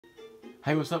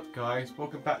Hey, what's up guys?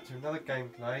 Welcome back to another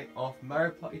gameplay of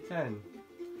Mario Party 10.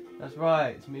 That's right,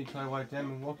 it's me, TinyWyDem,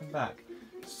 and welcome back.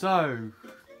 So,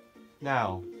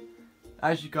 now,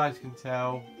 as you guys can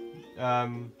tell,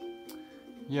 in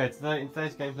today's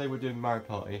gameplay we're doing Mario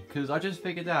Party. Because I just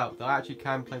figured out that I actually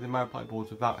can play the Mario Party boards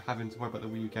without having to worry about the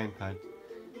Wii U gamepad.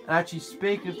 And actually,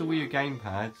 speaking of the Wii U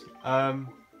gamepad,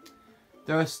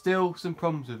 there are still some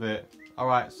problems with it.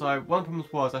 Alright, so one of the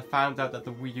problems was I found out that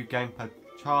the Wii U gamepad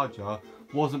charger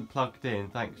wasn't plugged in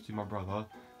thanks to my brother,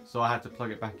 so I had to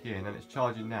plug it back in and it's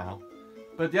charging now.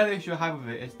 But the other issue I have with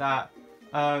it is that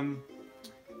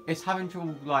it's having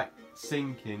trouble like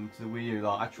syncing to the Wii U.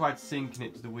 Like I tried syncing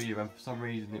it to the Wii U and for some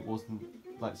reason it wasn't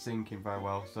like syncing very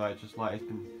well, so it's just like it's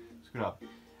been screwed up.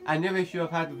 And the other issue I've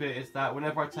had with it is that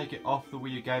whenever I take it off the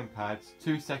Wii U gamepad,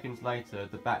 2 seconds later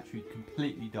the battery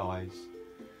completely dies.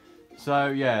 So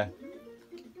yeah,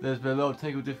 there's been a lot of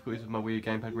technical difficulties with my Wii U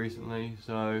gamepad recently,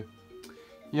 so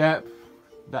yep,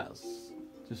 that's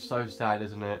just so sad,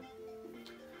 isn't it?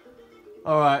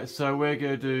 Alright, so we're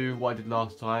gonna do what I did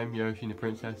last time, Yoshi and the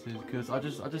Princesses, because I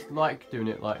just like doing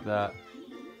it like that.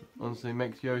 Honestly, it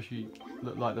makes Yoshi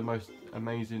look like the most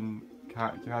amazing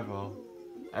character ever.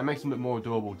 And it makes him look more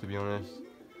adorable, to be honest.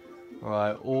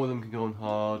 Alright, all of them can go on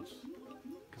hard,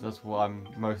 because that's what I'm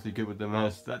mostly good with them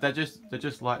as. They're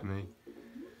just like me.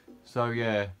 So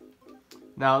yeah.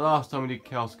 Now last time we did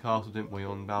Chaos Castle, didn't we,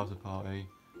 on Bowser Party?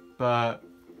 But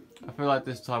I feel like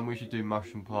this time we should do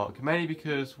Mushroom Park. Mainly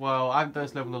because, well, I haven't done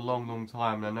this level in a long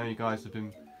time, and I know you guys have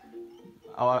been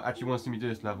actually want to see me do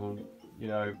this level, you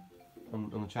know, on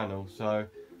the channel. So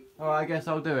alright, I guess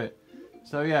I'll do it.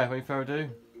 So yeah, without further ado,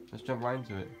 let's jump right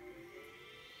into it.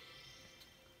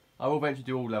 I will eventually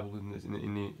do all levels in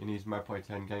these Mario Party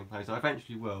 10 gameplays. I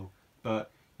eventually will,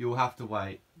 but you'll have to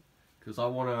wait. Because I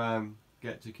want to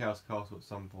get to Chaos Castle at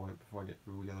some point before I get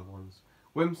through all the other ones.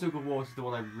 Whimsical Wars is the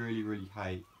one I really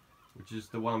hate, which is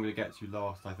the one I'm going to get to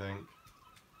last, I think.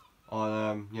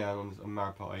 On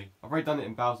Mario Party. I've already done it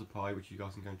in Bowser Party, which you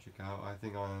guys can go and check out. I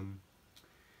think I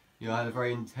had a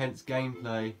very intense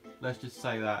gameplay. Let's just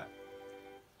say that.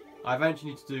 I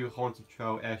eventually need to do Haunted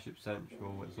Trail Airship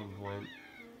Central at some point,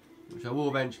 which I will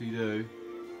eventually do.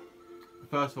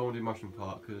 First of all, I'll do Mushroom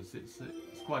Park because it's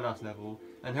quite a nice level.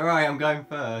 And hooray, I'm going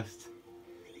first.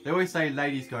 They always say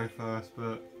ladies go first,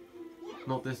 but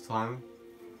not this time.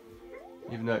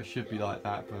 Even though it should be like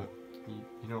that, but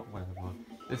you know what, whatever.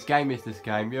 This game is this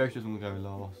game. Yoshi doesn't want to go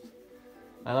last.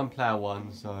 And I'm player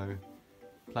 1, so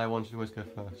player 1 should always go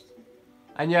first.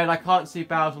 And yeah, and I can't see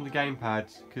Bowser on the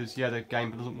gamepad because yeah, the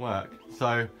gamepad doesn't work.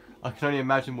 So I can only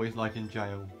imagine what he's like in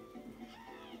jail.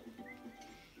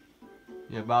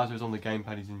 Yeah, Bowser is on the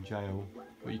gamepad, he's in jail,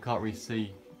 but you can't really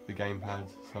see the gamepad,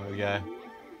 so yeah.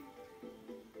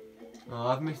 Oh,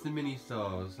 I've missed the mini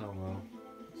stars, oh well.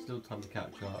 Still time to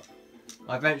catch up.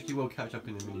 I eventually will catch up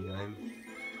in the mini game,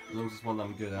 as long as it's one that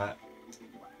I'm good at.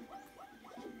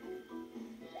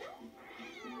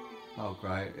 Oh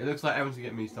great, it looks like everyone's gonna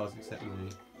get mini stars except me.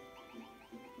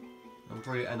 I'll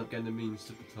probably end up getting the mini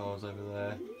super stars over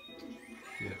there.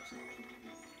 Shit.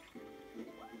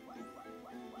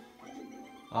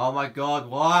 Oh my god,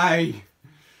 why?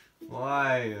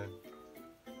 Why?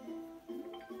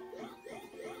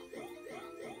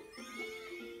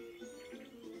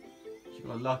 She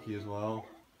got lucky as well.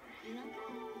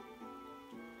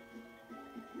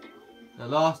 Now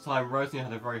last time Rosie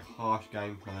had a very harsh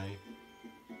gameplay.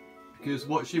 Because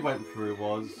what she went through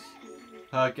was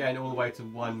her getting all the way to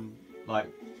one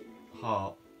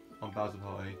heart on Bowser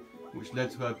Party, which led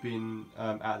to her being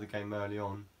out of the game early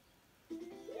on.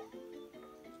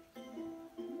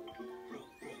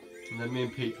 And then me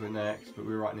and Peach were next, but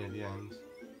we were right near the end.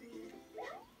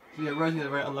 So yeah, Rosie had a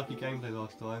very unlucky gameplay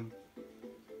last time.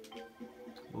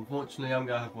 Unfortunately, I'm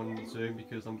going to have one soon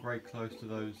because I'm very close to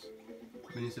those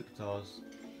mini Superstars.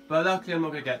 But luckily I'm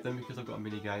not going to get them because I've got a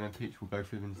mini game and Peach will go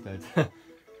through them instead.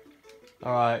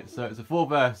 Alright, so it's a 4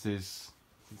 versus.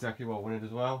 That's exactly what I wanted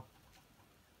as well.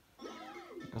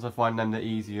 As I find them the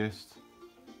easiest.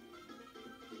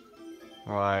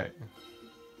 Alright.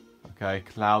 Okay,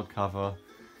 cloud cover.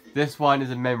 This one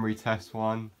is a memory test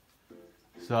one,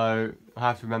 so I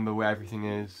have to remember where everything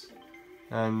is,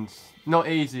 and not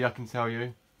easy, I can tell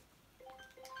you.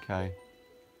 Okay.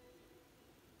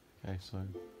 Okay, so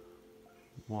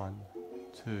 1,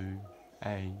 2,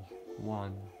 A,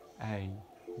 1, A,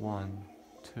 1,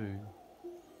 2.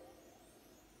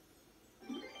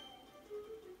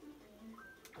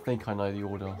 I think I know the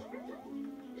order.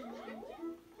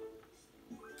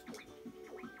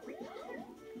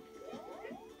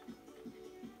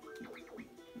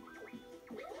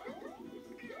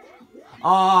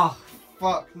 Ah,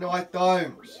 fuck, no I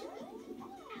don't.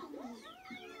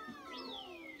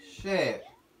 shit.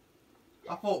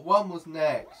 I thought 1 was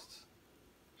next.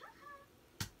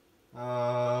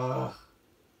 That's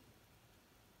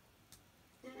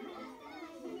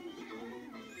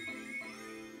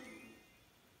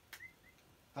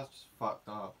just fucked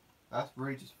up. That's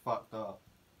really just fucked up.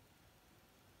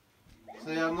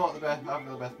 So yeah, I'm not the best. I have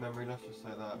the best memory. Let's just say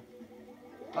that.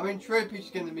 I mean, true, Peach is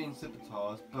getting to be in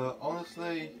Civitas, but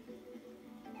honestly,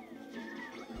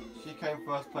 she came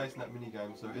first place in that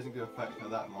minigame, so it isn't going to affect her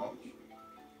that much.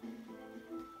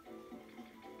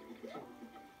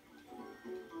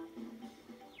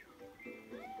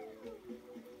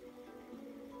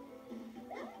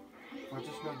 If I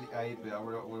just know the A bit, I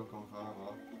would have gone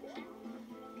further.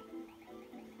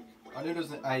 I knew there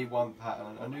was an A1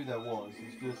 pattern. I knew there was.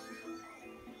 It's just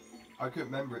I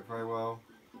couldn't remember it very well.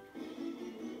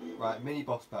 Right, mini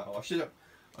boss battle. I should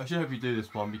hope you do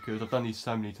this one because I've done these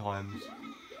so many times.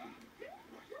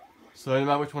 So no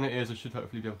matter which one it is, I should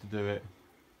hopefully be able to do it.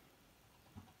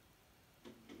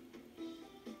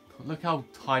 Look how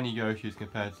tiny Yoshi is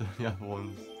compared to the other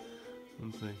ones.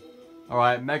 Let's see.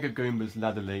 Alright, Mega Goomba's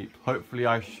Ladder Leap. Hopefully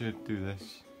I should do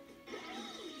this.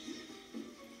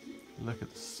 Look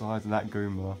at the size of that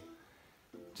Goomba.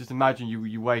 Just imagine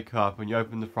you wake up and you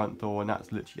open the front door and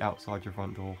that's literally outside your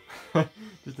front door.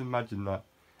 Just imagine that.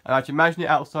 And actually imagine it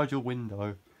outside your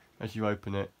window as you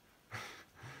open it.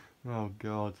 Oh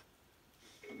god.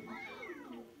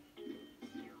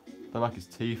 Don't like his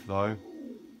teeth though.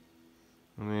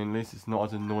 I mean, at least it's not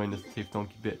as annoying as the Teeth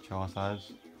Donkey bitch ass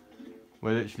has.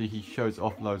 Where literally he shows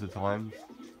off loads of times.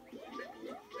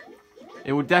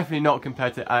 It will definitely not compare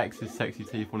to Alex's sexy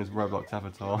teeth on his Roblox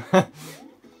avatar.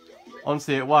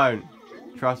 Honestly, it won't.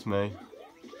 Trust me.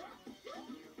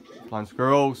 Flying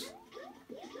squirrels.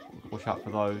 Watch out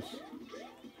for those.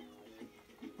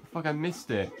 Fuck, I missed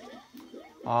it.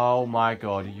 Oh my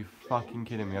god, are you fucking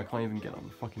kidding me? I can't even get on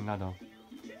the fucking ladder.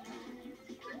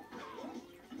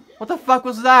 What the fuck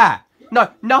was that?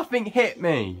 No, nothing hit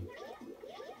me.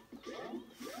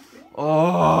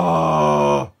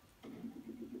 Oh.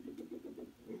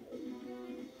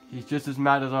 He's just as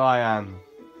mad as I am.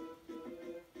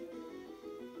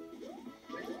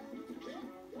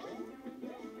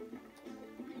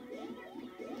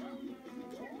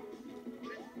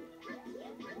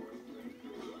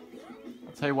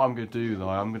 I'll tell you what I'm gonna do though.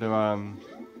 I'm gonna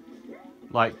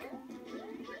like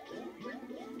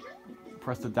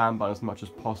press the down button as much as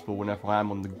possible whenever I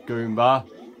am on the Goomba.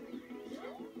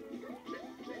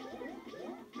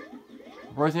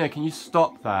 Rosina, can you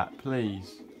stop that,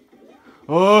 please?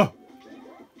 Oh!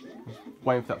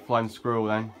 Waiting for that flying squirrel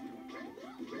then.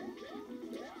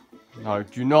 No,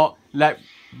 do not let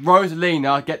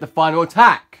Rosalina get the final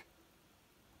attack!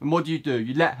 And what do?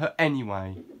 You let her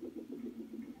anyway.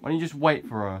 Why don't you just wait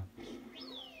for her?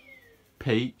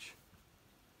 Peach?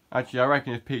 Actually, I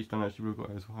reckon if Peach done that, she would have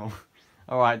got it as well.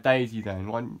 Alright, Daisy then.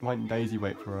 Why didn't Daisy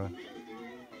wait for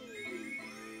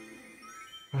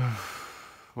her?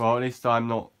 Well, at least I'm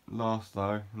not last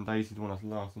though, and Daisy's the one that's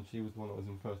last, and she was the one that was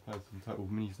in first place in total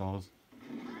mini stars.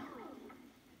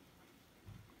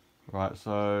 Right,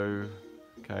 so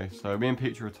okay, so me and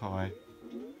Peach are a tie.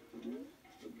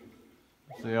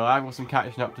 So yeah, I've got some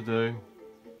catching up to do.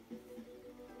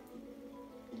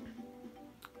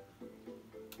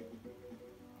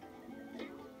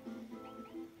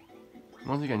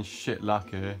 Once again, shit luck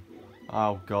here.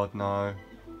 Oh god, no.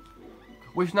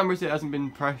 Which number is it hasn't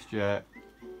been pressed yet?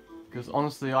 Because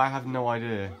honestly, I have no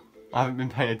idea. I haven't been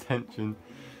paying attention.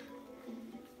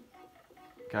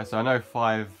 Okay, so I know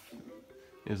 5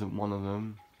 isn't one of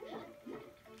them.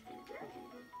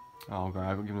 Oh great,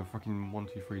 I've got to give him a fucking 1,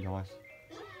 2, 3 dice.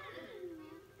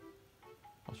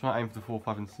 I was trying to aim for the 4,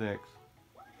 5 and 6.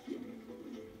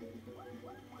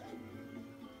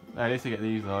 At least I get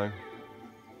these though.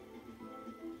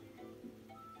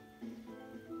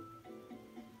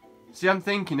 See, I'm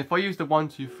thinking if I use the 1,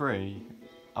 2, 3,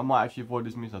 I might actually avoid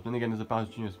this mix-up. Then again, there's a Bowser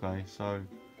Jr. space, so...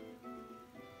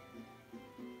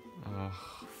 Ugh,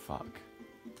 fuck.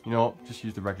 You know what? Just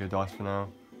use the regular dice for now.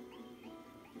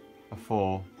 A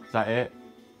 4. Is that it?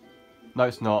 No,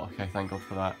 it's not. Okay, thank God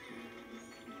for that.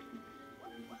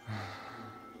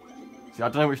 See, I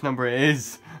don't know which number it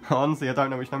is. Honestly, I don't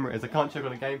know which number it is. I can't check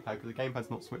on the gamepad because the gamepad's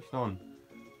not switched on.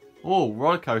 Oh,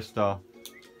 roller coaster.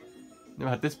 Never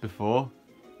had this before.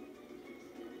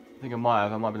 I think I might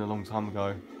have. That might have been a long time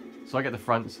ago. So I get the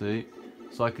front seat,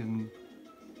 so I can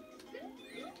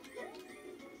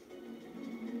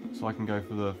go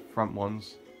for the front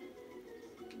ones.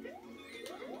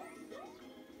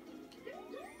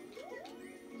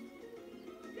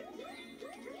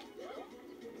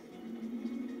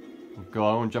 Oh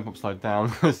god, I want to jump upside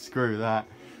down. Screw that.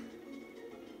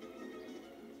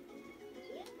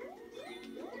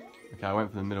 Okay, I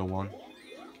went for the middle one.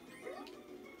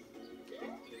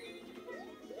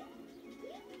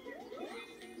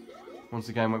 Once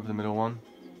again, went for the middle one.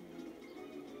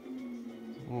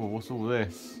 Oh, what's all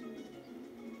this?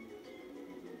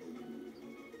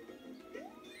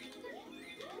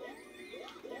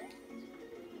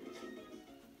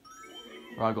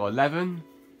 Right, I got 11.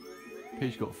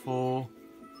 Peach got 4.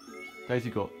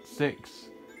 Daisy got 6.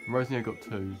 And Rosanna got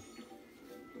 2.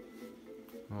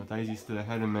 Oh, Daisy's still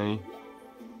ahead of me.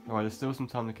 Alright, there's still some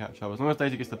time to catch up. As long as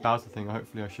Daisy gets the Bowser thing,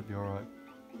 hopefully I should be alright.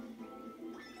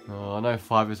 Oh, I know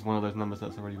 5 is one of those numbers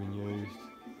that's already been used.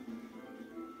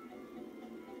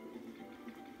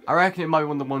 I reckon it might be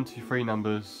one of the 1, 2, 3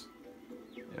 numbers.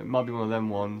 It might be one of them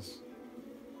ones.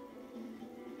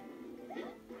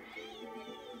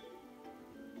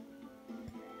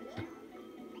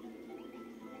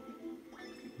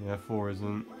 Yeah, 4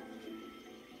 isn't.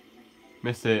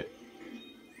 Miss it.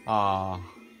 Ah.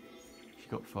 She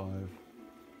got 5.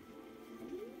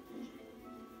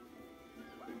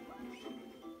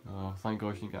 Oh, thank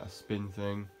God she didn't get a spin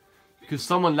thing. Because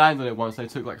someone landed on it once, they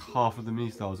took like half of the mini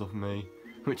stars off me.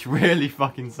 Which really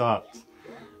fucking sucked.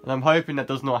 And I'm hoping that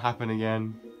does not happen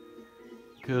again.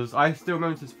 Because I still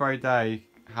remember to this very day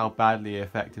how badly it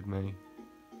affected me.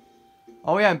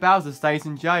 Oh yeah, and Bowser stays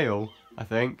in jail, I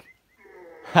think.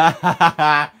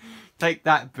 Take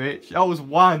that, bitch. Oh, it was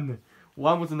 1.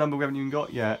 1 was the number we haven't even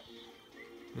got yet.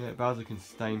 Yeah, Bowser can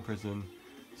stay in prison.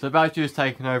 So Bowser is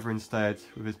taken over instead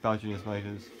with his Bowser Jr.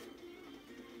 Spacers.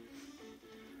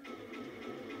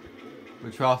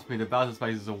 But trust me, the Bowser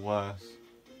Spacers are worse.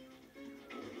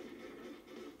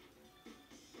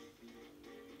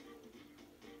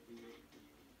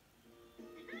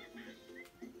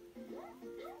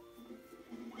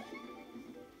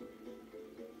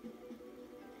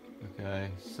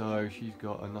 Okay, so she's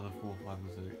got another 4, 5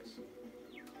 and 6.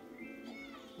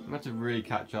 I'm going to have to really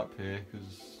catch up here,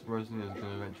 because Rosalina is going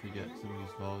to eventually get some of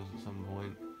these stars at some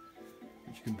point.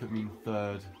 Which can put me in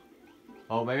 3rd.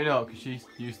 Oh, maybe not, because she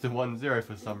used the 1-0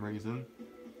 for some reason.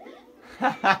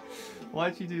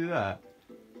 Why'd she do that?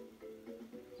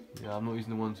 Yeah, I'm not using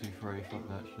the 1, 2, 3, fuck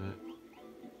that shit.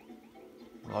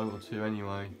 Well, I got 2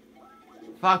 anyway.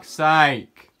 Fuck's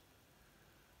sake!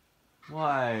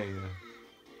 Why?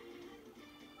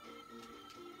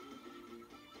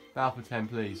 Bow for 10,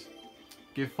 please.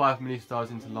 Give 5 mini stars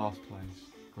into last place.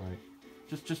 Great.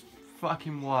 Just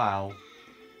fucking wow.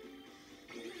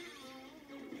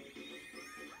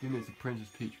 Even it's a Princess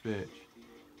Peach bitch.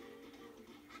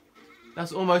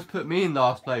 That's almost put me in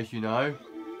last place, you know.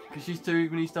 Because she's 2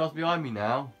 mini stars behind me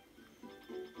now.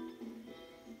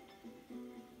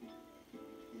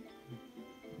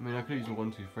 I mean, I could use a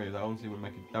 1, 2, 3. That honestly would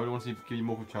make it. That would honestly give you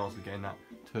more of a chance of getting that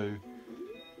 2.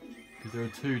 Because there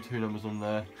are 2 numbers on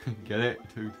there. Get it?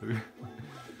 2, 2.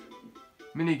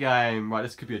 Minigame. Right,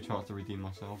 this could be a chance to redeem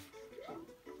myself.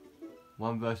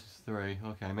 1 versus 3.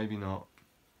 Okay, maybe not.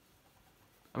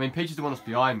 I mean, Peach is the one that's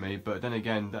behind me, but then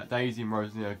again, that Daisy and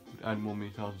Rose, you know, earn more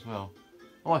mini stars as well.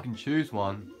 Oh, I can choose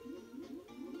one.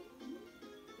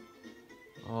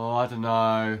 Oh, I don't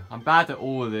know. I'm bad at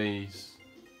all of these.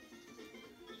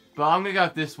 But I'm going to go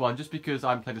with this one, just because I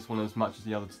haven't played this one as much as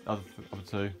the other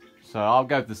 2. So I'll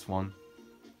go with this one.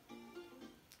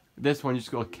 This one, you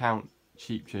just got to count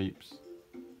cheeps.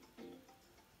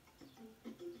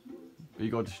 But you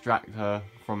got to distract her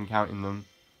from counting them.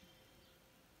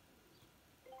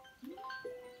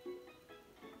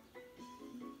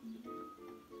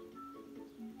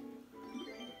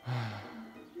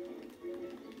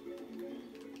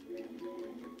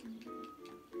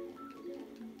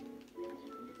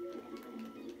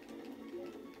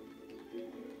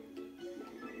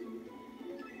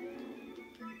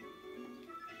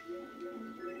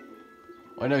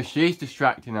 I know she's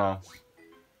distracting us.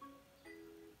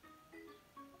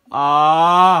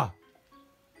 Ah!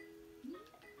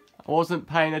 I wasn't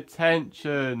paying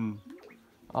attention.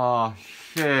 Oh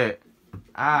shit.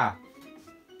 Ah.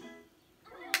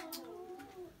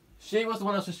 She was the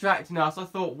one that's distracting us. I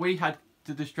thought we had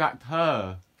to distract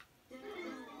her.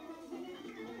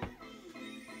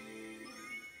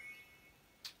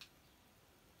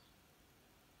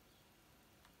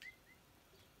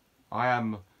 I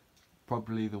am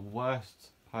probably the worst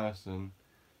person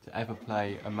to ever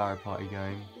play a Mario Party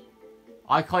game.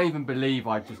 I can't even believe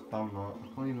I just done that.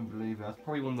 I can't even believe it. That's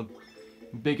probably one of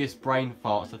the biggest brain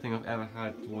farts I think I've ever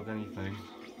had towards anything.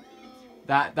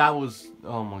 That was,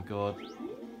 oh my god,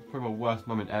 probably my worst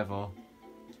moment ever.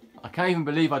 I can't even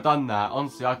believe I done that.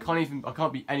 Honestly, I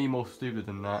can't be any more stupid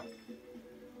than that.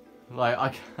 Like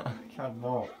I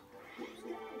cannot.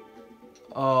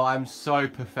 Oh, I'm so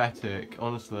pathetic,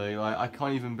 honestly. Like, I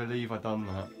can't even believe I done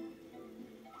that.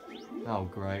 Oh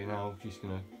great, now she's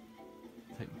gonna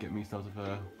get me started of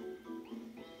her.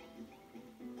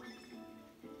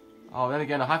 Oh, then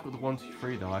again, I have got the 1, 2,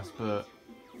 3 dice, but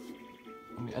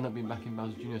I'm gonna end up being back in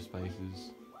Bowser Jr.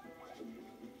 spaces.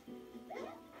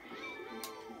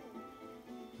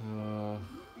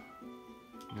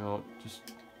 You know, just.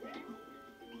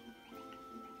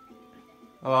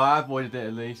 Oh, I avoided it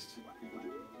at least.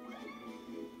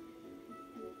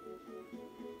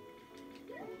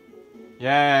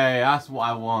 Yay, that's what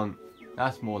I want.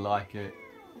 That's more like it.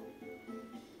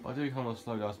 But I do kind of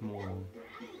slow down more.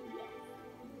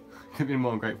 Could be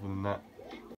more ungrateful than that.